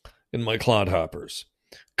in my clodhoppers.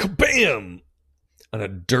 Kabam! On a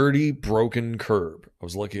dirty, broken curb. I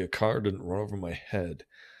was lucky a car didn't run over my head.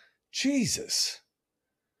 Jesus.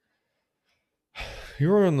 You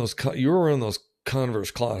were in those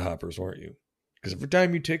Converse clodhoppers, weren't you? Because every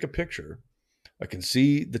time you take a picture, I can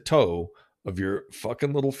see the toe of your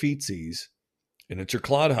fucking little feetsies, and it's your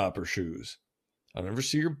clodhopper shoes. I never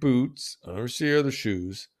see your boots. I never see your other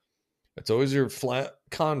shoes. It's always your flat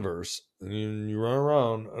Converse, and you run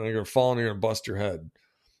around, and you're going to fall and you're going to bust your head.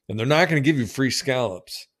 And they're not going to give you free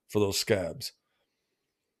scallops for those scabs.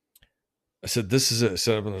 I said, this is it. I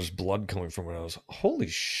set up and there's blood coming from it. I was, holy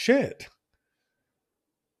shit.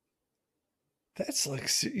 That's like,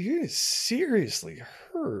 you seriously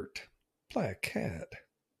hurt. Black Cat.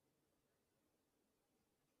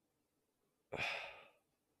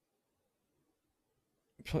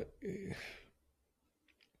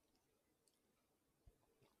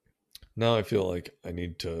 Now I feel like I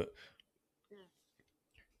need to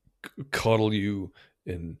cuddle you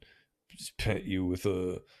and pet you with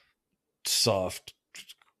a soft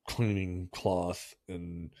cleaning cloth,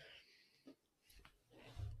 and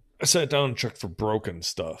I sat down and checked for broken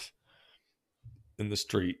stuff in the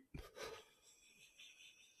street.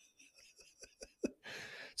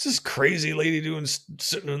 It's this crazy lady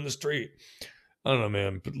sitting in the street. I don't know,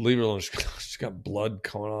 man, but leave her alone. She's got blood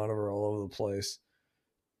coming out of her all over the place.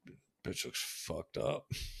 Bitch looks fucked up.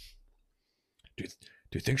 Do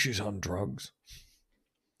you think she's on drugs?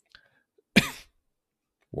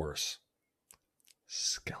 Worse.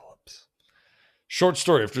 Scallops. Short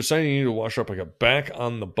story. After deciding you need to wash up, I got back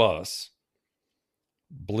on the bus,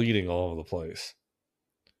 bleeding all over the place.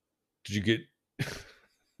 Did you get...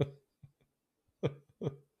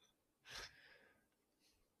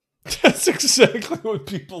 That's exactly what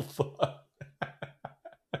people thought.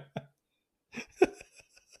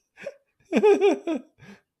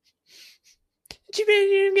 Too bad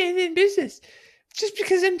you don't get in business. Just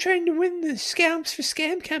because I'm trying to win the Scalps for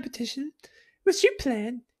Scam competition. What's your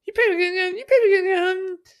plan? You're probably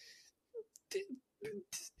gonna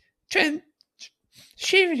try and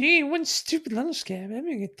shave it. You get one stupid little scam. I'm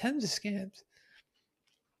gonna get tons of scams.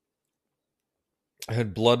 I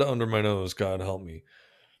had blood under my nose. God help me.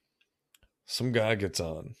 Some guy gets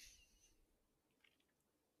on.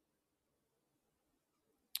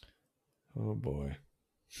 Oh boy.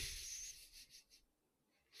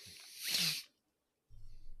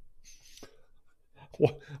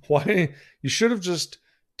 Why? You should have just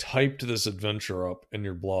typed this adventure up in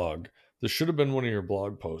your blog. This should have been one of your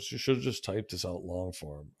blog posts. You should have just typed this out long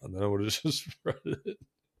form, and then I would have just read it.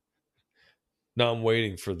 Now I'm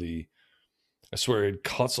waiting for the. I swear, it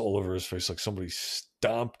cuts all over his face like somebody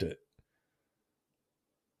stomped it.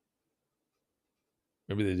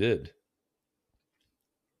 Maybe they did.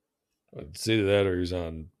 It's either that or he's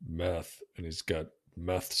on meth and he's got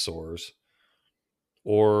meth sores,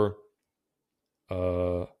 or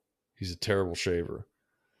he's a terrible shaver.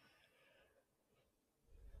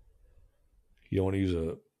 You don't want to use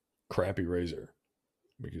a crappy razor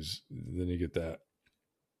because then you get that.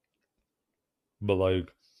 But like,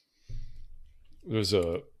 there's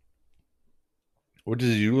a. What did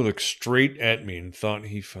he do? Look straight at me and thought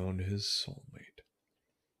he found his soulmate.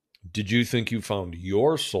 Did you think you found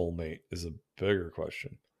your soulmate? Is a bigger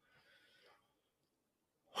question.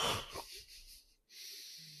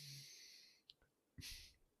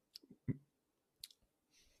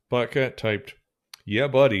 Black Cat typed, "Yeah,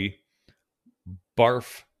 buddy.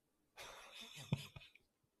 Barf.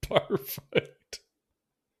 Bar fight.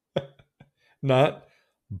 Not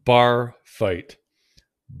bar fight.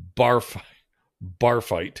 Bar fight. Bar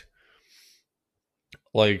fight.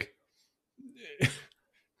 Like,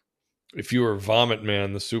 if you were Vomit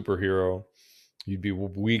Man, the superhero, you'd be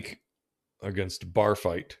weak against bar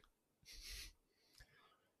fight.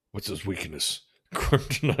 What's his weakness?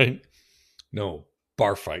 Kryptonite? No,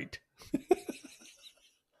 bar fight.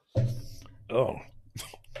 Oh.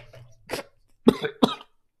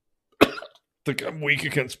 Think I'm weak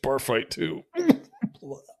against bar fight too.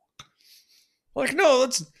 Like, no,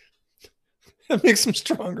 that makes him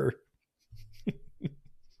stronger.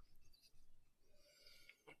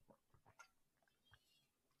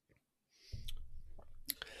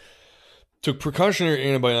 Took precautionary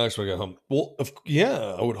antibiotics when I got home. Well,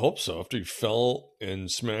 yeah, I would hope so. After you fell and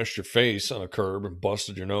smashed your face on a curb and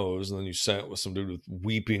busted your nose, and then you sat with some dude with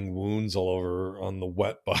weeping wounds all over on the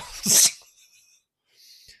wet bus.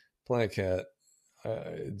 Black Cat,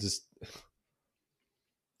 just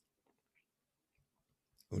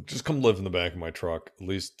come live in the back of my truck. At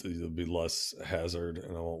least it'll be less hazard,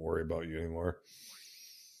 and I won't worry about you anymore.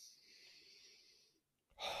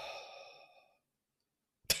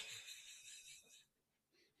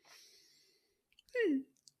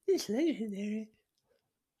 It's legendary.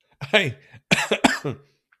 Hey,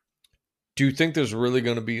 do you think there's really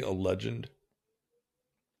going to be a legend?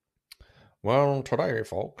 Well, today,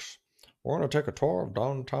 folks, we're going to take a tour of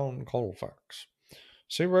downtown Colfax.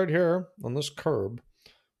 See right here on this curb,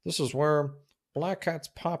 this is where Black Cat's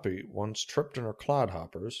Poppy once tripped in her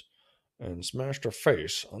clodhoppers and smashed her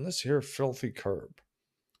face on this here filthy curb.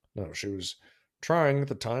 Now, she was trying at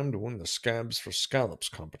the time to win the Scabs for Scallops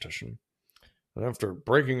competition, and after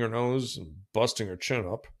breaking her nose and busting her chin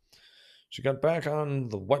up, she got back on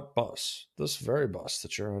the wet bus, this very bus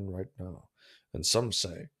that you're on right now, and some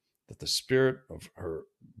say that the spirit of her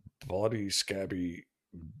bloody, scabby,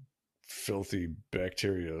 filthy,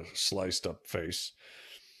 bacteria sliced up face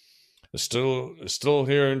is still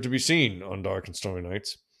here and to be seen on dark and stormy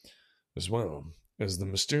nights, as well as the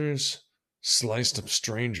mysterious sliced up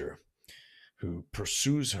stranger who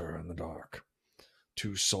pursues her in the dark.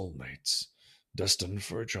 Two soulmates destined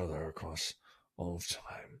for each other across all of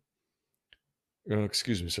time.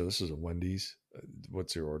 Excuse me, sir, this is a Wendy's.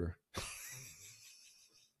 What's your order?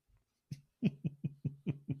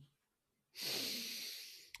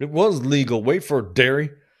 It was legal. Wait for it, dairy.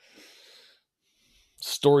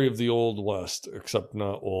 Story of the Old West, except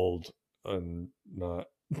not old and not.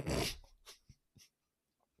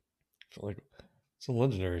 Like, it's a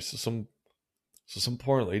legendary. So some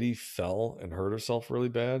poor lady fell and hurt herself really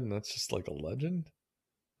bad, and that's just like a legend.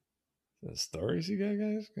 The stories you got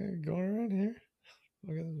guys going around here.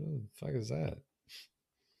 What the fuck is that?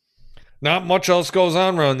 Not much else goes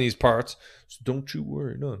on around these parts, so don't you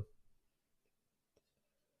worry, none.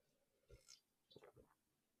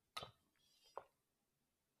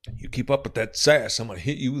 You keep up with that sass, I'm gonna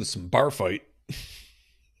hit you with some bar fight.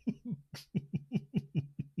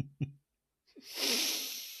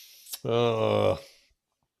 Uh,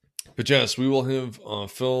 but yes, we will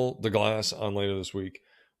have Phil the Glass on later this week.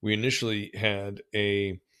 We initially had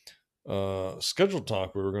a scheduled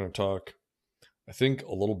talk. We were going to talk, I think,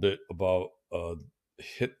 a little bit about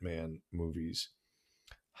Hitman movies.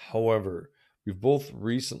 However, we've both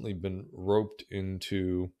recently been roped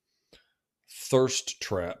into thirst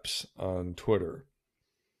traps on Twitter,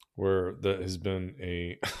 where that has been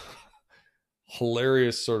a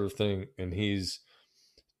hilarious sort of thing. And he's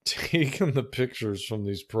taken the pictures from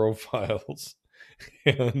these profiles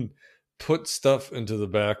and put stuff into the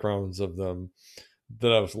backgrounds of them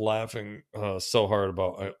that I was laughing so hard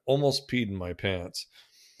about. I almost peed in my pants.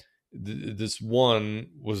 This one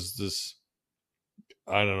was this,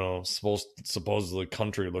 I don't know, supposedly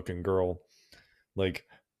country looking girl, like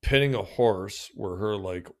pitting a horse where her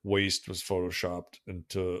like waist was photoshopped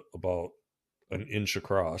into about an inch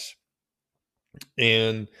across,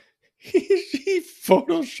 and he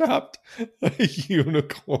photoshopped a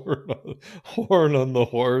unicorn horn on the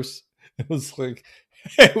horse. It was like,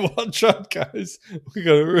 hey, watch out, guys, we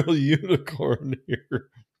got a real unicorn here.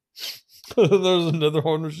 There's another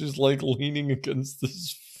one where she's like leaning against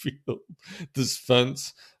this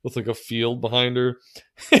fence with like a field behind her.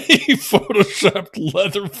 He photoshopped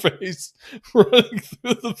Leatherface running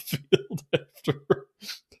through the field after her.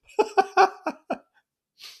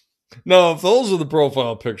 Now, if those are the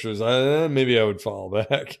profile pictures, maybe I would follow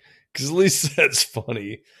back, because at least that's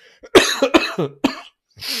funny.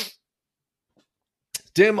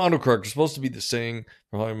 Damn autocorrect is supposed to be the saying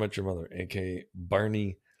for How I Met Your Mother, aka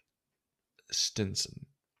Barney Stinson.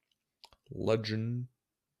 Legendary.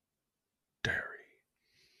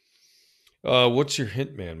 What's your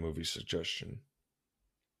Hitman movie suggestion?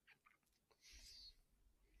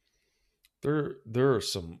 There are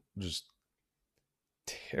some just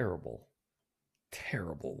terrible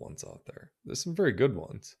ones out there. There's some very good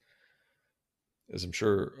ones, as I'm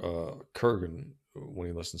sure Kurgan, when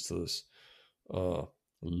he listens to this,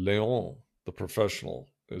 Leon the Professional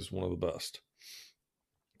is one of the best.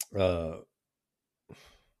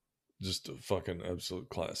 Just a fucking absolute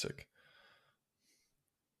classic.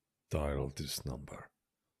 Dial this number.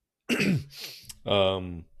 But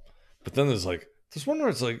then there's one where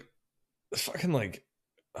it's like fucking like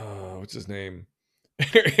what's his name?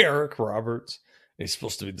 Eric Roberts. And he's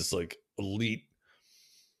supposed to be this like elite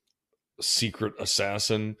secret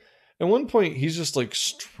assassin. At one point, he's just like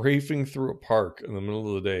strafing through a park in the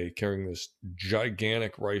middle of the day carrying this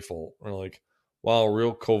gigantic rifle. And like, wow,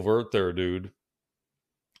 real covert there, dude.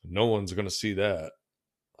 No one's gonna see that.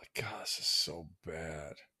 Like, God, this is so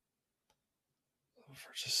bad.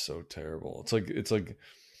 They're just so terrible. It's like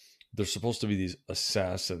they're supposed to be these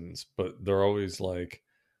assassins, but they're always like,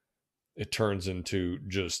 it turns into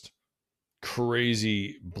just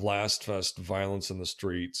crazy blast fest violence in the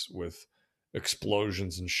streets with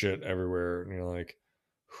explosions and shit everywhere. And you're like,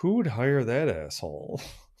 who would hire that asshole?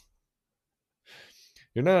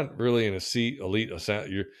 You're not really an elite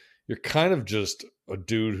assassin. You're kind of just a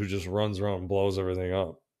dude who just runs around and blows everything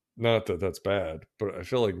up. Not that that's bad, but I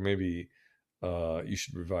feel like maybe you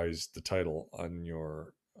should revise the title on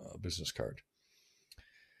your business card.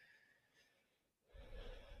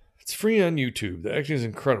 It's free on YouTube. The acting is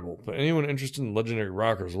incredible, but anyone interested in legendary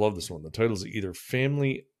rockers will love this one. The title is either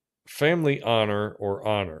Family Honor or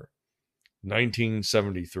Honor.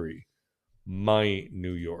 1973. My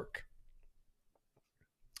New York.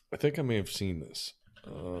 I think I may have seen this.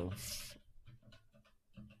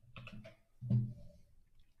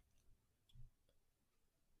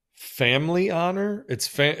 Family Honor? It's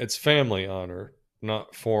Family Honor,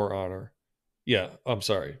 not For Honor. Yeah, I'm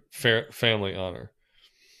sorry. Family Honor.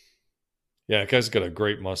 Yeah, that guy's got a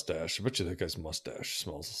great mustache. I bet you that guy's mustache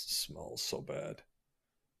smells so bad.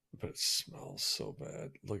 I bet it smells so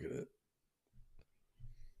bad. Look at it.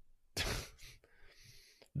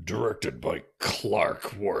 Directed by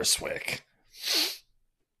Clark Warswick.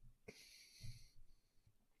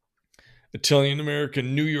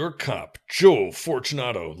 Italian-American New York cop Joe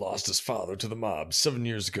Fortunato lost his father to the mob 7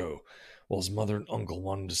 years ago, while his mother and uncle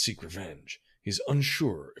wanted to seek revenge. He's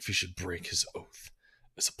unsure if he should break his oath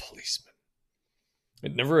as a policeman.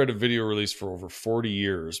 It never had a video release for over 40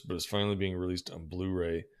 years, but is finally being released on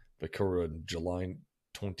Blu-ray by Cora in July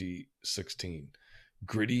 2016.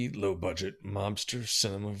 Gritty, low-budget mobster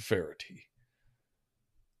cinema verity.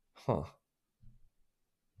 Huh.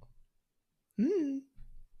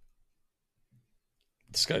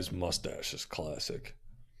 This guy's mustache is classic.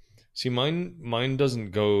 See, mine doesn't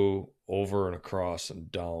go over and across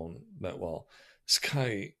and down that well. This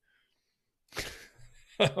guy...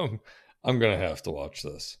 I'm going to have to watch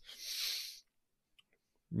this.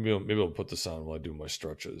 Maybe I'll put this on while I do my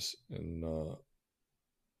stretches and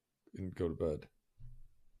go to bed.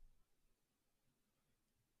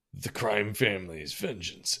 The crime families,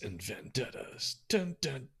 vengeance and vendettas. Dun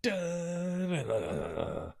dun dun.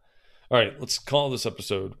 All right, let's call this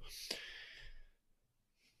episode.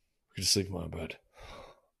 We're gonna sleep in my bed.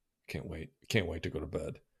 Can't wait. Can't wait to go to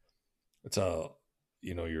bed. It's how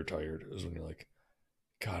you're tired is when you're like,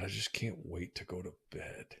 God, I just can't wait to go to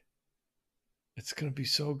bed. It's gonna be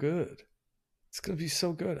so good. It's gonna be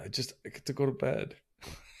so good. I get to go to bed.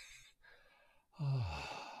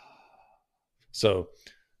 So,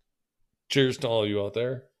 cheers to all you out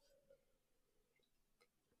there.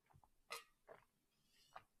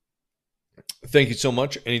 Thank you so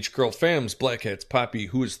much, NH Girl Fams, Black Hats, Poppy,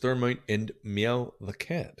 Who is Thermite, and Meow the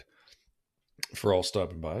Cat, for all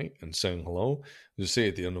stopping by and saying hello. As I say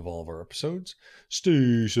at the end of all of our episodes,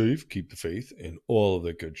 stay safe, keep the faith, and all of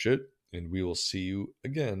that good shit. And we will see you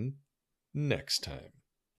again next time.